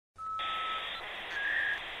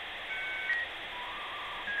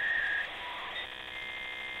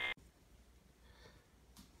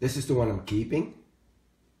This is the one I'm keeping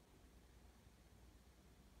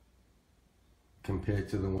compared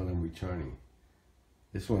to the one I'm returning.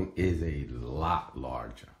 This one is a lot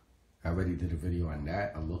larger. I already did a video on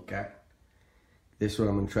that, a look at. This one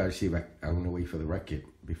I'm gonna try to see if I'm gonna wait for the record.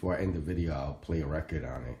 Before I end the video, I'll play a record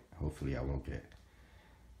on it. Hopefully I won't get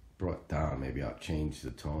brought down. Maybe I'll change the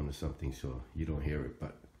tone or something so you don't hear it,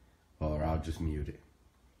 or I'll just mute it.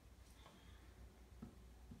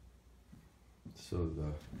 So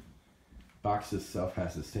the box itself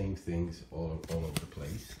has the same things all over the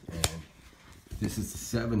place. And this is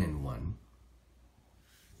the 7-in-1.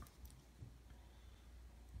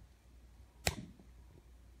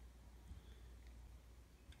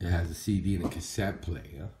 It has a CD and a cassette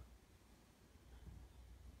player,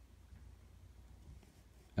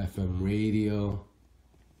 FM radio,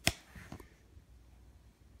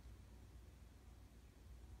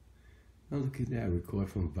 oh look at that, record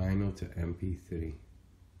from vinyl to MP3.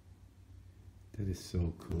 That is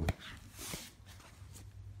so cool.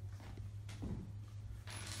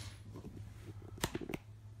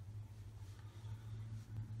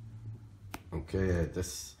 Okay,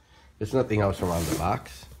 there's nothing else around the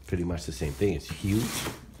box. Pretty much the same thing. It's huge.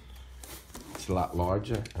 It's a lot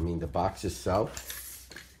larger. I mean, the box itself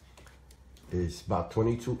is about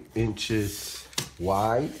 22 inches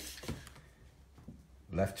wide,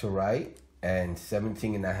 left to right, and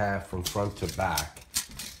 17.5 from front to back,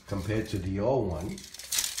 compared to the old one.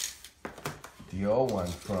 The old one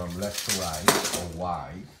from left to right, or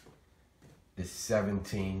wide, is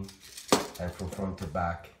 17, and from front to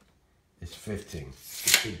back is 15.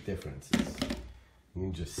 The big differences. You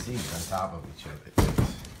can just see on top of each other.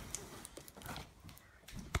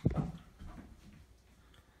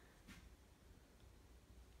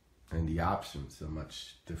 And the options are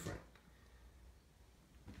much different.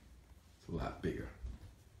 It's a lot bigger.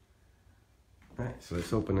 Alright, so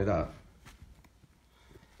let's open it up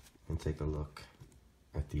and take a look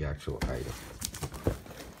at the actual item.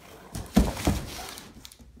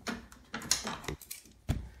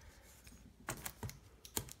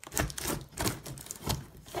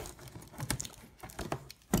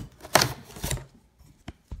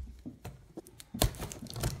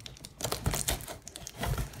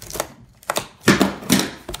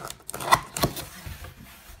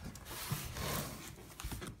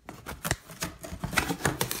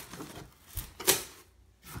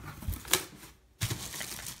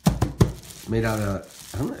 Made out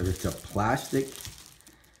of, I don't know if it's a plastic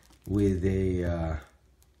with a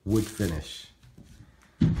wood finish.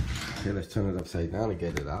 Okay, let's turn it upside down and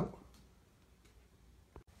get it out.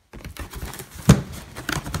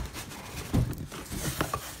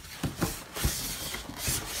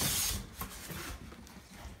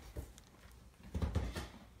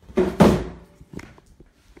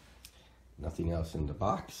 Nothing else in the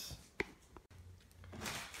box.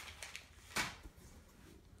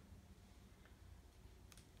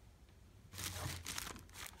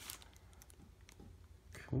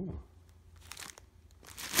 Cool.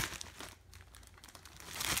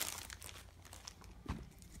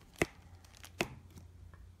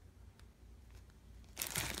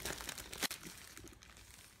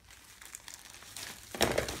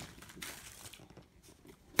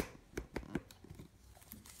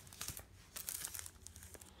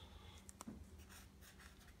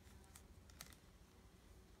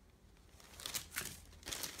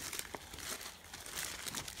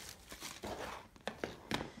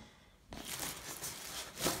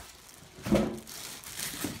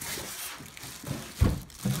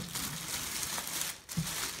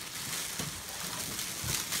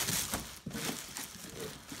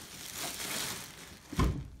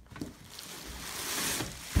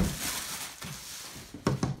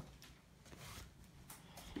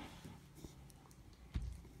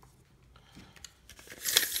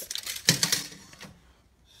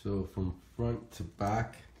 So from front to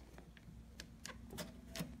back,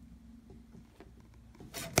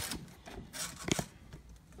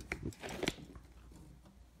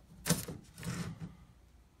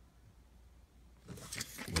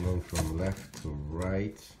 and then from left to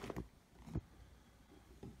right,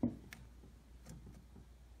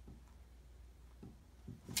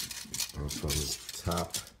 and from the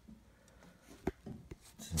top to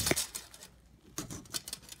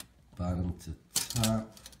bottom to top.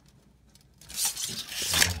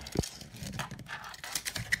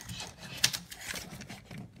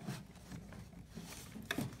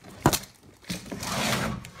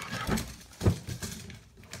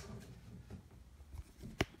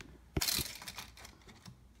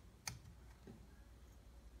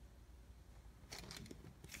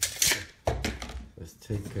 Let's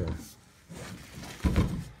take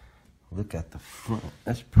look at the front.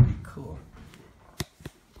 That's pretty cool.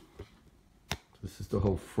 This is the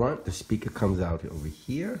whole front. The speaker comes out over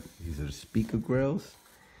here. These are the speaker grills.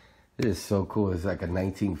 It is so cool. It's like a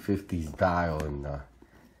 1950s dial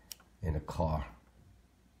in a car.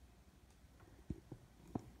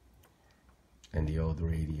 And the old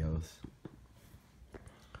radios.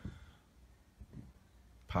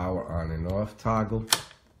 Power on and off toggle.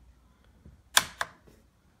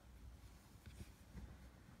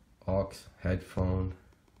 Aux, headphone,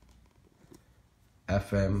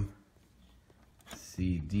 FM,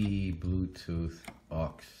 CD, Bluetooth,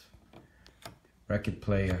 aux, record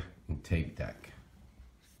player, and tape deck.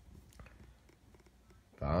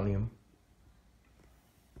 Volume.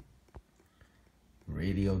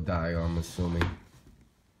 Radio dial, I'm assuming.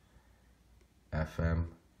 FM.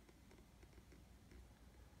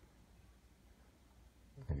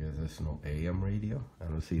 I guess there's no AM radio. I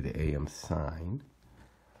don't see the AM sign.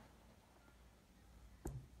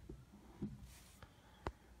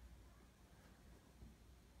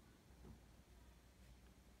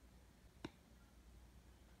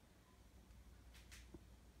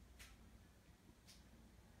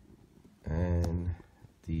 And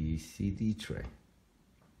the CD tray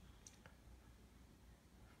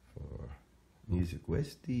for music.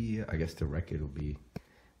 Where's the, I guess the record will be,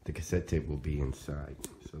 the cassette tape will be inside.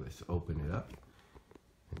 So let's open it up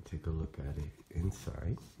and take a look at it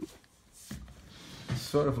inside. It's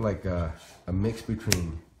sort of like a mix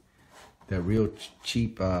between that real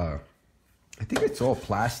cheap, I think it's all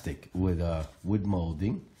plastic with wood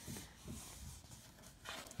molding.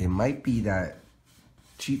 It might be that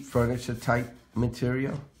cheap furniture type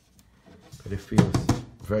material, but it feels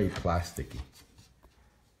very plasticky.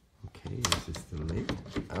 Okay, this is the lid.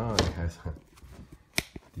 Oh, it has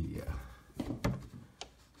the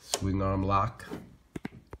swing arm lock.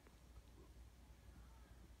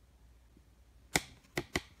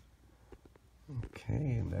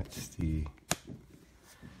 Okay, and that's the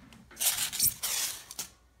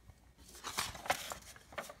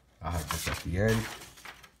just at the end.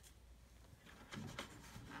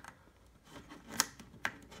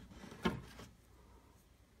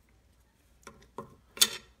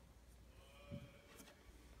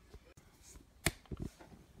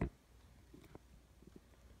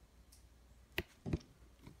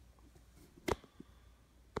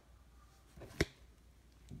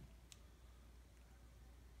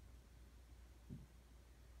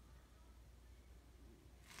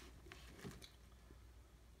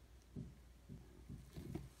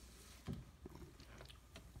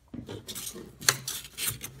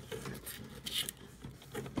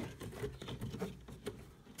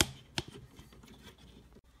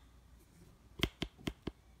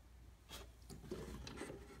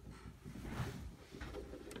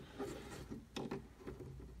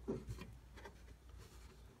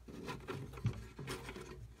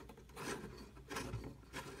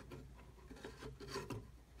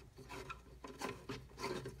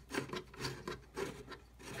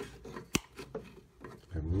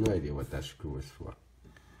 I have no idea what that screw is for.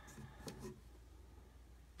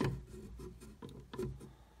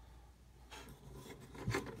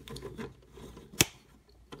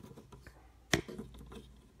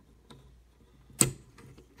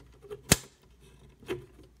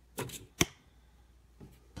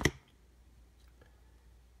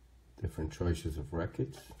 Different choices of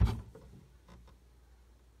records.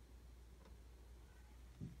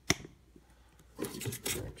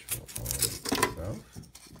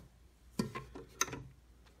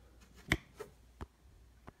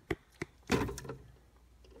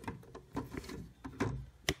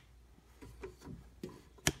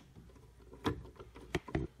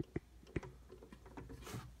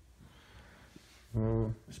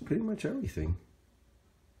 It's pretty much everything.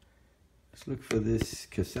 Let's look for this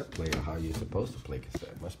cassette player, how you're supposed to play cassette.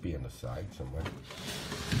 It must be on the side somewhere.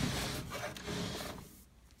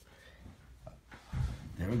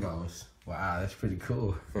 There it goes. Wow, that's pretty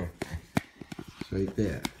cool. It's right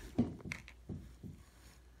there.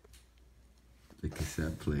 The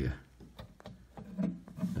cassette player.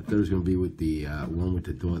 I thought it was going to be with the one with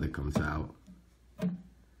the door that comes out.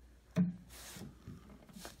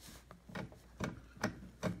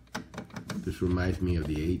 This reminds me of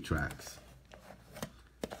the 8-tracks.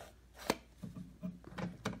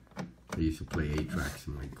 I used to play 8-tracks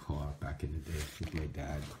in my car back in the day with my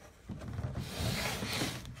dad.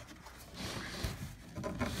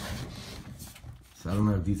 So I don't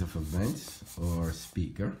know if these are for vents or a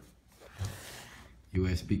speaker.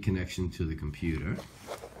 USB connection to the computer.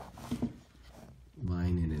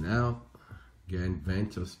 Line in and out. Again,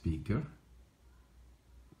 vent or speaker.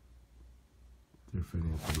 different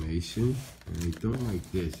information. And I don't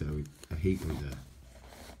like this. I hate when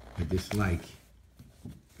I dislike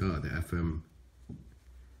the FM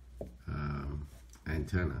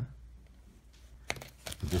antenna. I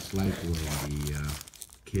dislike when the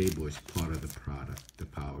cable is part of the product, the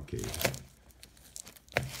power cable.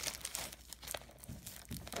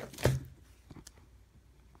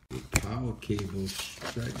 The power cable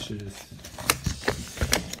stretches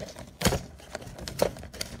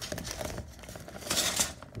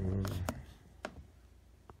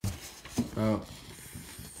about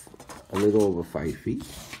a little over 5 feet.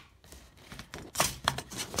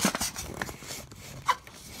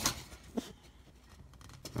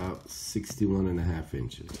 About 61.5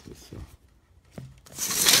 inches or so.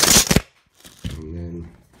 And then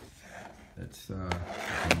that's the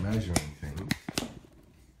measuring thing.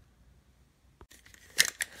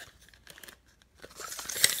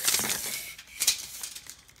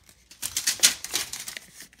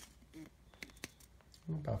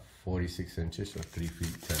 About 46 inches or 3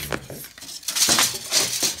 feet 10 inches.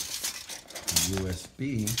 The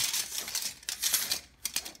USB is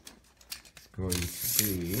going to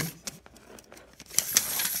be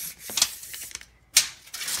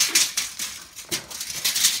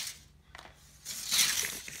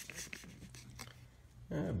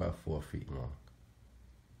about 4 feet long.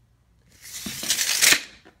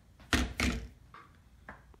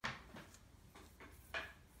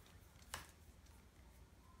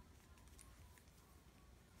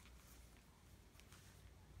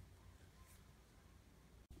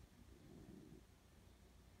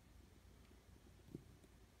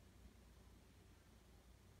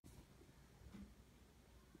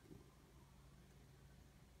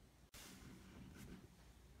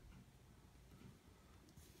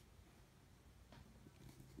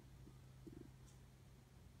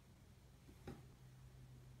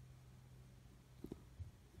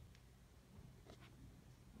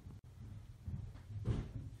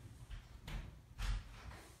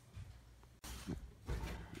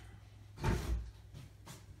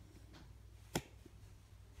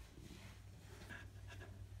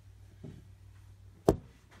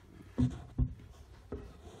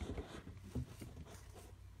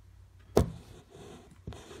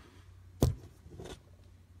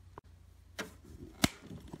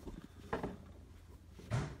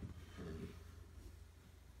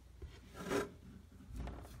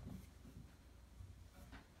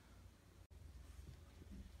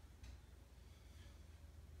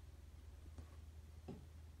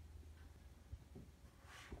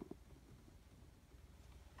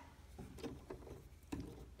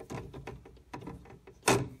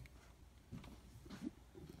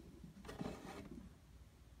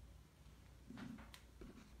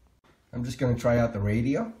 I'm just going to try out the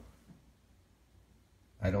radio.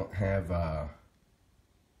 I don't have a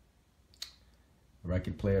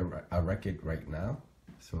record player, a record right now,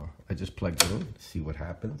 so I just plugged it in to see what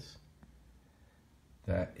happens.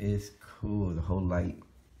 That is cool. The whole light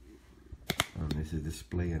on this is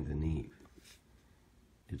display underneath.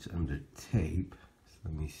 It's under tape. So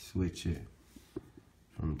let me switch it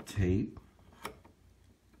from tape,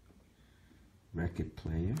 record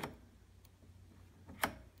player,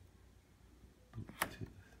 to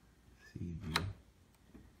CD.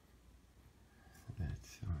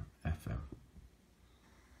 That's FM.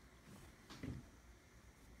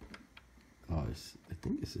 Oh, I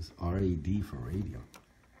think this is RAD for radio.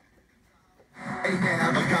 I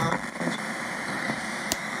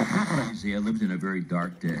lived in a very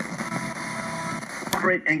dark day.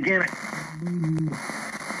 And get it.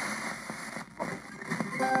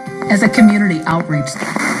 As a community outreach.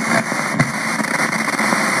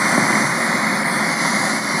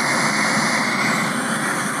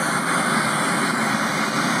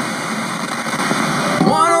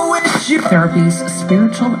 Therapies,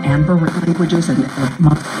 spiritual and Baroque languages, and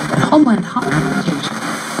homeland application.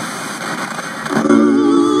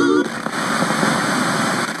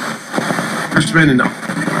 We're spending them.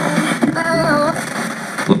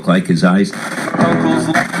 Look like his eyes. Uncle's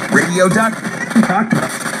radio duck.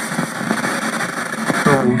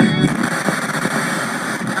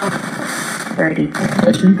 30.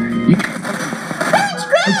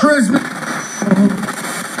 Christmas.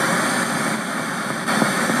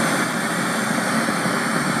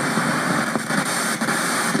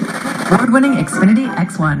 Award-winning Xfinity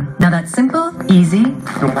X1. Now that's simple, easy.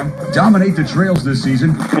 Dominate the trails this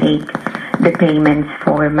season. Make the payments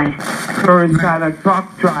for my Birds got a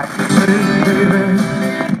truck drive.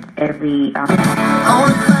 every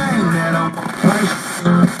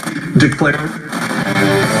Declare.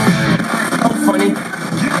 Oh, funny.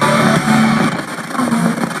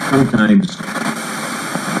 Sometimes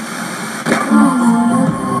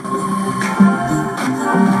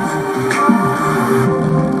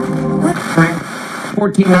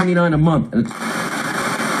 $14.99 a month. And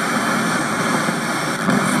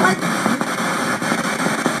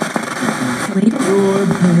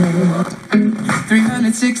it's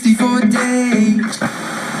 364 days.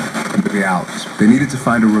 The Alps. They needed to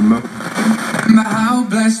find a remote. Remember how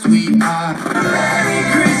blessed we are. Merry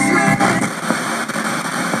Christmas.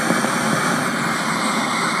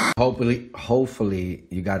 Hopefully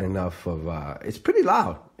you got enough of, it's pretty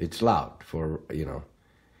loud. It's loud for, you know,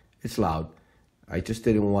 it's loud. I just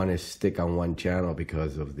didn't want to stick on one channel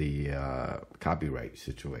because of the copyright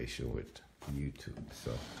situation with YouTube.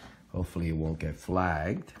 So hopefully it won't get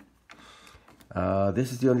flagged.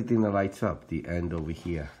 This is the only thing that lights up, the end over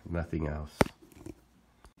here, nothing else.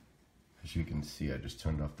 As you can see, I just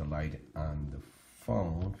turned off the light on the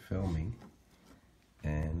phone filming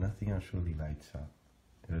and nothing else really lights up.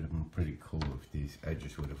 It would have been pretty cool if these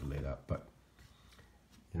edges would have lit up, but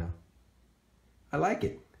you know, I like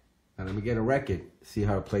it. Now let me get a record, see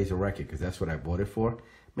how it plays a record, because that's what I bought it for.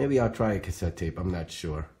 Maybe I'll try a cassette tape, I'm not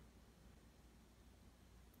sure.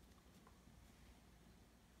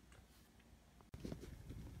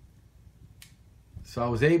 So I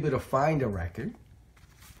was able to find a record.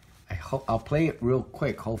 I'll play it real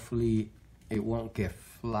quick. Hopefully it won't get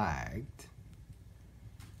flagged.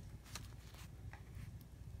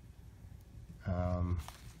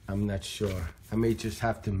 I'm not sure. I may just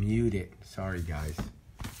have to mute it. Sorry guys.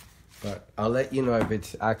 But I'll let you know if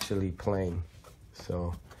it's actually playing.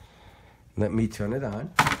 So let me turn it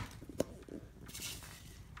on.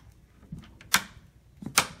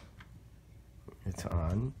 It's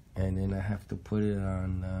on. And then I have to put it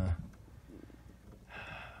on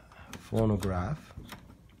phonograph.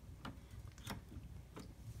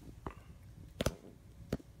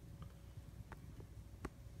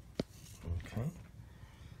 Okay.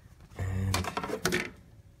 And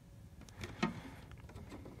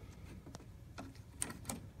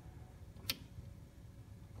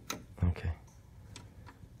okay.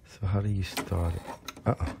 So how do you start it?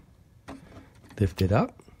 Uh-oh. Lift it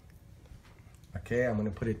up. Okay, I'm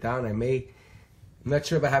gonna put it down. I'm not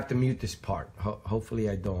sure if I have to mute this part. Hopefully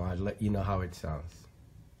I don't. I'll let you know how it sounds.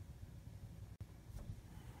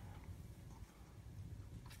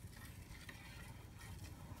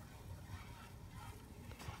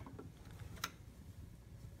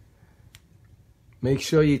 Make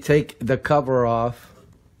sure you take the cover off.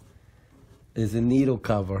 There's a needle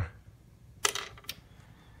cover.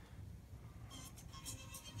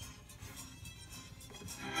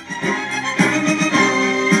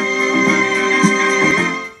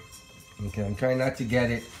 Okay, I'm trying not to get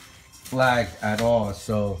it flagged at all,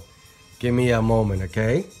 so give me a moment,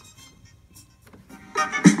 okay?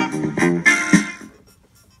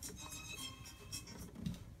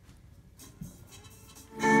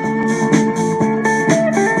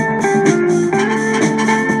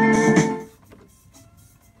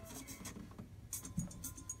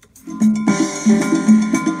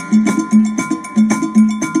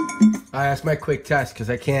 That's my quick test because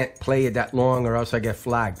I can't play it that long or else I get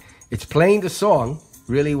flagged. It's playing the song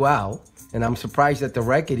really well, and I'm surprised that the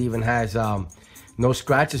record even has no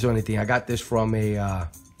scratches or anything. I got this from a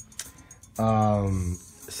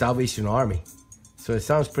Salvation Army, so it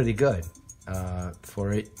sounds pretty good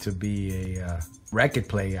for it to be a record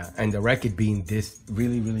player, and the record being this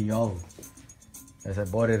really old. As I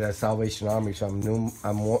bought it at Salvation Army, so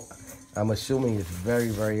I'm assuming it's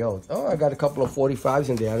very old. Oh, I got a couple of 45s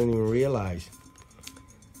in there. I didn't even realize.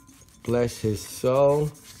 Bless his soul.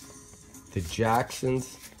 The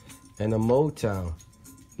Jacksons and the Motown.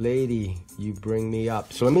 Lady, you bring me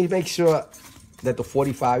up. So let me make sure that the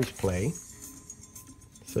 45s play.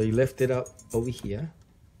 So you lift it up over here,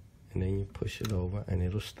 and then you push it over, and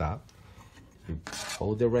it'll stop. You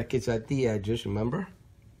hold the records at the edges, remember?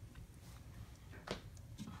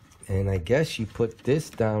 And I guess you put this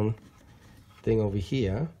down thing over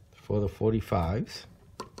here for the 45s.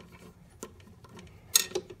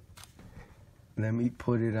 Let me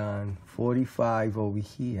put it on 45 over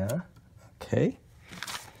here. Okay.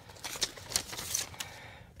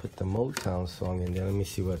 Put the Motown song in there. Let me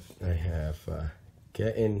see what I have.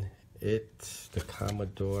 Getting It, the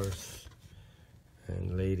Commodores,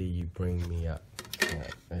 and Lady, You Bring Me Up. All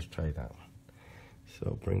right, let's try that one.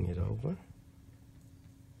 So bring it over.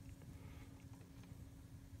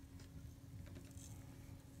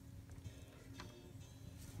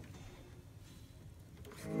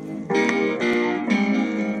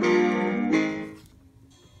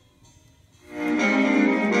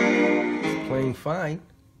 Playing fine.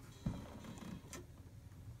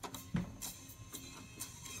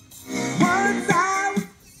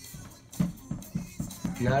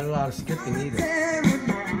 Not a lot of skipping either.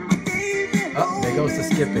 Oh, There goes the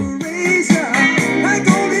skipping.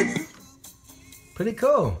 Pretty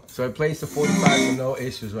cool. So it plays to 45 with no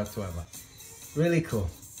issues whatsoever. Really cool.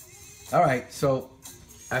 All right, so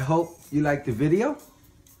I hope you liked the video.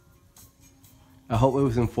 I hope it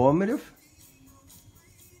was informative.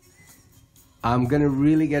 I'm gonna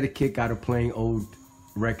really get a kick out of playing old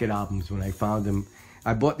record albums when I found them.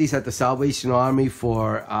 I bought these at the Salvation Army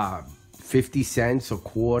for 50 cents a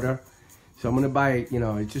quarter. So I'm gonna buy, you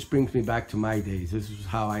know, it just brings me back to my days. This is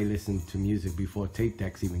how I listened to music before tape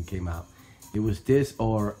decks even came out. It was this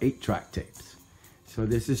or 8-track tapes. So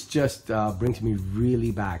this is just brings me really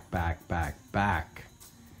back to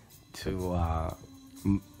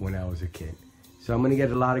when I was a kid. So I'm gonna get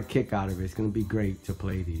a lot of kick out of it. It's gonna be great to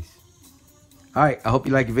play these. All right, I hope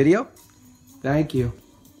you like the video. Thank you.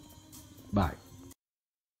 Bye.